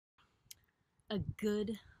A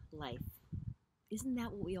good life. Isn't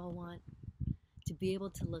that what we all want? To be able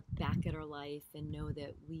to look back at our life and know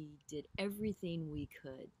that we did everything we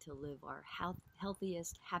could to live our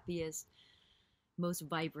healthiest, happiest, most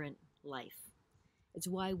vibrant life. It's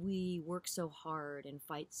why we work so hard and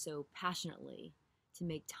fight so passionately to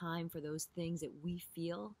make time for those things that we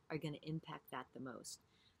feel are going to impact that the most.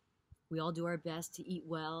 We all do our best to eat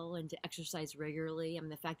well and to exercise regularly. I mean,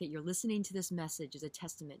 the fact that you're listening to this message is a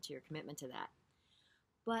testament to your commitment to that.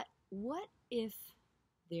 But what if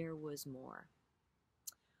there was more?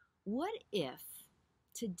 What if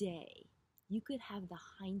today you could have the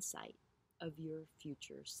hindsight of your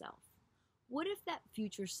future self? What if that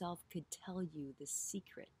future self could tell you the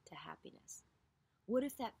secret to happiness? What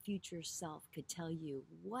if that future self could tell you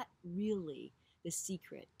what really the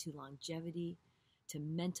secret to longevity, to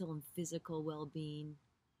mental and physical well-being,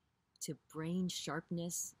 to brain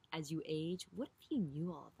sharpness as you age? What if you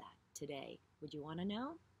knew all of that today? Would you want to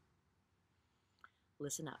know?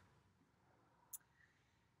 Listen up.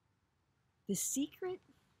 The secret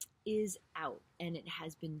is out, and it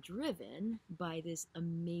has been driven by this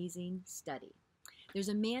amazing study. There's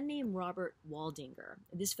a man named Robert Waldinger.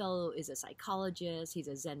 This fellow is a psychologist, he's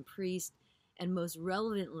a Zen priest, and most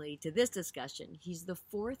relevantly to this discussion, he's the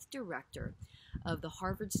fourth director of the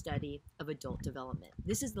Harvard Study of Adult Development.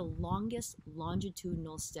 This is the longest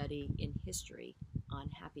longitudinal study in history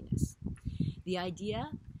on happiness. The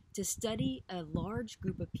idea to study a large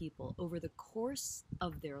group of people over the course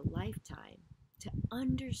of their lifetime to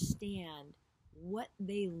understand what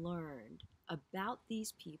they learned about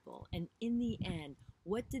these people, and in the end,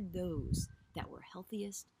 what did those that were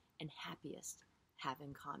healthiest and happiest have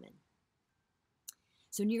in common.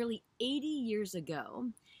 So nearly 80 years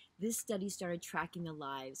ago, this study started tracking the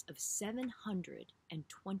lives of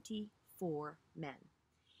 724 men.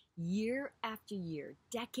 Year after year,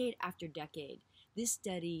 decade after decade, this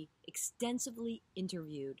study extensively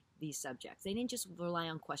interviewed these subjects. They didn't just rely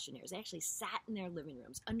on questionnaires. They actually sat in their living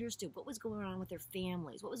rooms, understood what was going on with their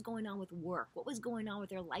families, what was going on with work, what was going on with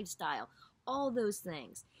their lifestyle, all those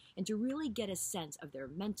things, and to really get a sense of their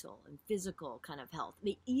mental and physical kind of health.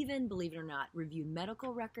 They even, believe it or not, reviewed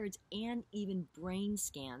medical records and even brain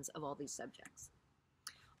scans of all these subjects.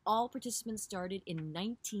 All participants started in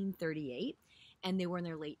 1938, and they were in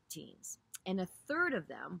their late teens. And a third of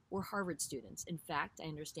them were Harvard students. In fact, I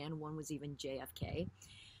understand one was even JFK.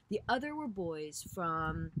 The other were boys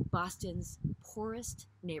from Boston's poorest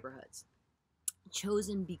neighborhoods,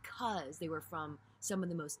 chosen because they were from some of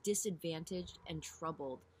the most disadvantaged and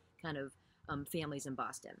troubled kind of families in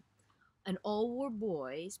Boston. And all were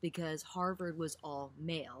boys because Harvard was all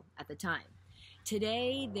male at the time.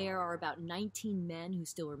 Today, there are about 19 men who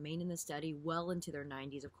still remain in the study, well into their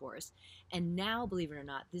 90s, of course. And now, believe it or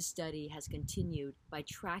not, this study has continued by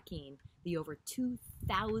tracking the over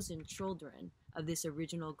 2,000 children of this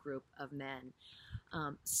original group of men.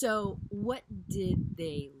 So what did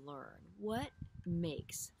they learn? What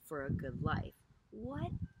makes for a good life?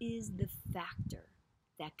 What is the factor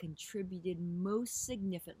that contributed most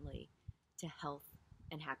significantly to health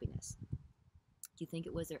and happiness? Do you think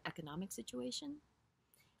it was their economic situation,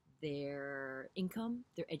 their income,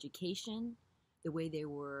 their education, the way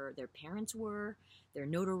their parents were, their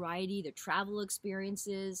notoriety, their travel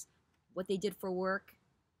experiences, what they did for work?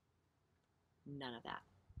 None of that.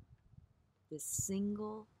 The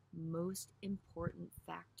single most important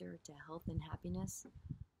factor to health and happiness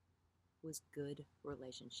was good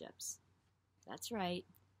relationships. That's right,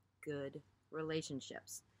 good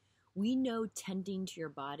relationships. We know tending to your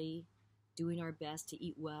body, doing our best to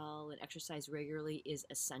eat well and exercise regularly is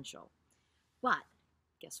essential. But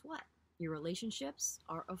guess what? Your relationships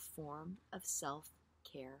are a form of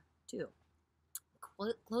self-care too.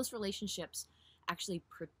 Close relationships actually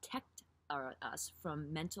protect us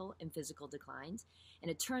from mental and physical declines. And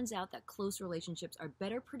it turns out that close relationships are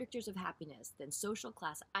better predictors of happiness than social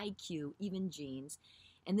class, IQ, even genes.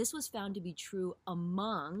 And this was found to be true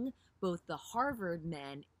among both the Harvard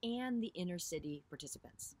men and the inner city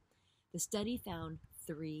participants. The study found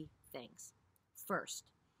three things. First,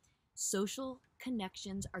 social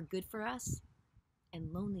connections are good for us,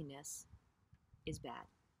 and loneliness is bad.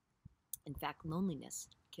 In fact, loneliness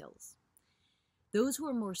kills. Those who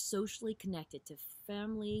are more socially connected to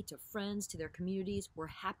family, to friends, to their communities were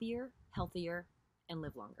happier, healthier, and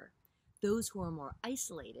live longer. Those who are more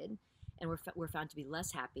isolated and were found to be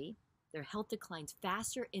less happy, their health declines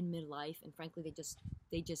faster in midlife, and frankly,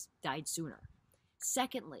 they just died sooner.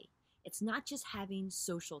 Secondly, it's not just having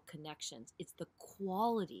social connections, it's the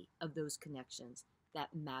quality of those connections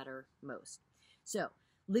that matter most. So,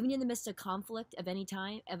 living in the midst of conflict of any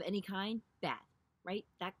kind, bad, right?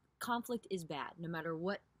 conflict is bad, no matter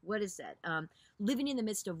what is said. Living in the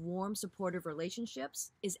midst of warm, supportive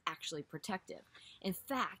relationships is actually protective. In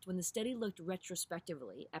fact, when the study looked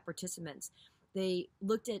retrospectively at participants, they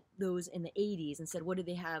looked at those in the 80s and said, what do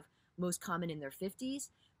they have most common in their 50s?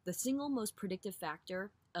 The single most predictive factor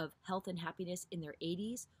of health and happiness in their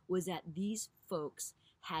 80s was that these folks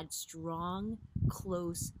had strong,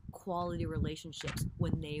 close, quality relationships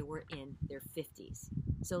when they were in their 50s.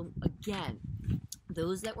 So again,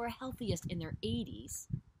 those that were healthiest in their 80s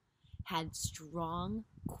had strong,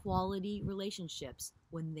 quality relationships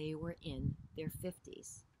when they were in their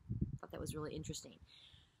 50s. I thought that was really interesting.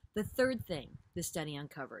 The third thing the study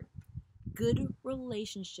uncovered: good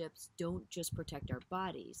relationships don't just protect our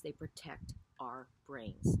bodies, they protect our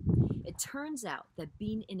brains. It turns out that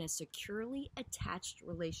being in a securely attached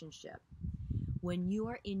relationship when you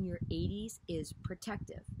are in your 80s is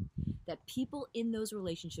protective. That people in those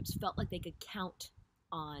relationships felt like they could count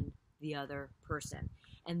on the other person.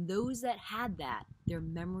 And those that had that, their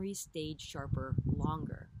memory stayed sharper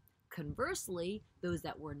longer. Conversely, those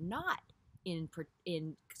that were not in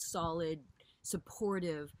solid,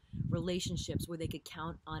 supportive relationships where they could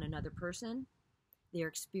count on another person, they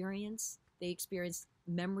experienced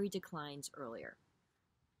memory declines earlier.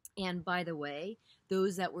 And by the way,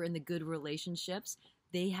 those that were in the good relationships,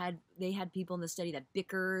 they had people in the study that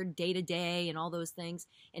bickered day to day and all those things,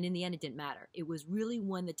 and in the end it didn't matter. It was really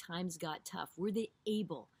when the times got tough, were they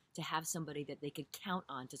able to have somebody that they could count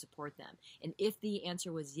on to support them? And if the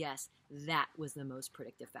answer was yes, that was the most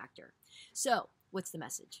predictive factor. So, what's the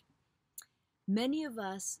message? Many of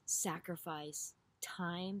us sacrifice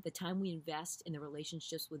time, the time we invest in the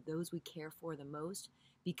relationships with those we care for the most,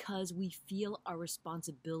 because we feel our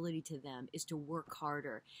responsibility to them is to work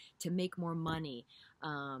harder, to make more money,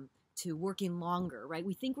 to working longer, right?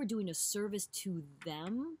 We think we're doing a service to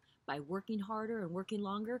them by working harder and working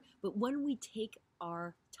longer, but when we take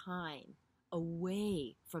our time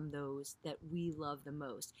away from those that we love the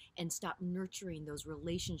most and stop nurturing those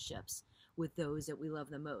relationships with those that we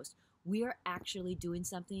love the most, we are actually doing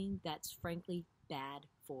something that's frankly bad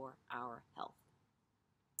for our health.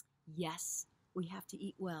 Yes, we have to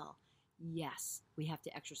eat well. Yes, we have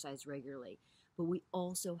to exercise regularly, but we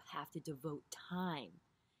also have to devote time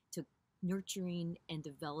to nurturing and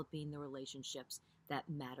developing the relationships that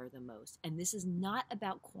matter the most. And this is not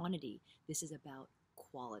about quantity, this is about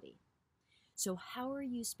quality. So how are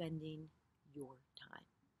you spending your time?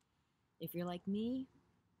 If you're like me,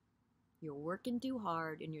 you're working too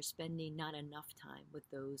hard and you're spending not enough time with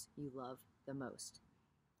those you love the most.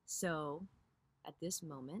 So at this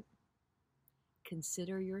moment,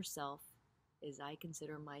 consider yourself as I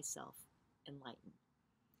consider myself enlightened,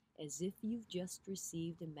 as if you've just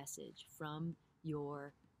received a message from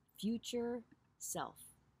your future self.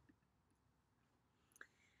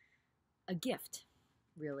 A gift,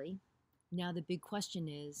 really. Now the big question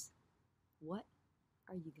is, what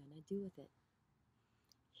are you going to do with it?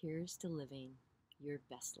 Here's to living your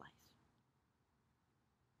best life.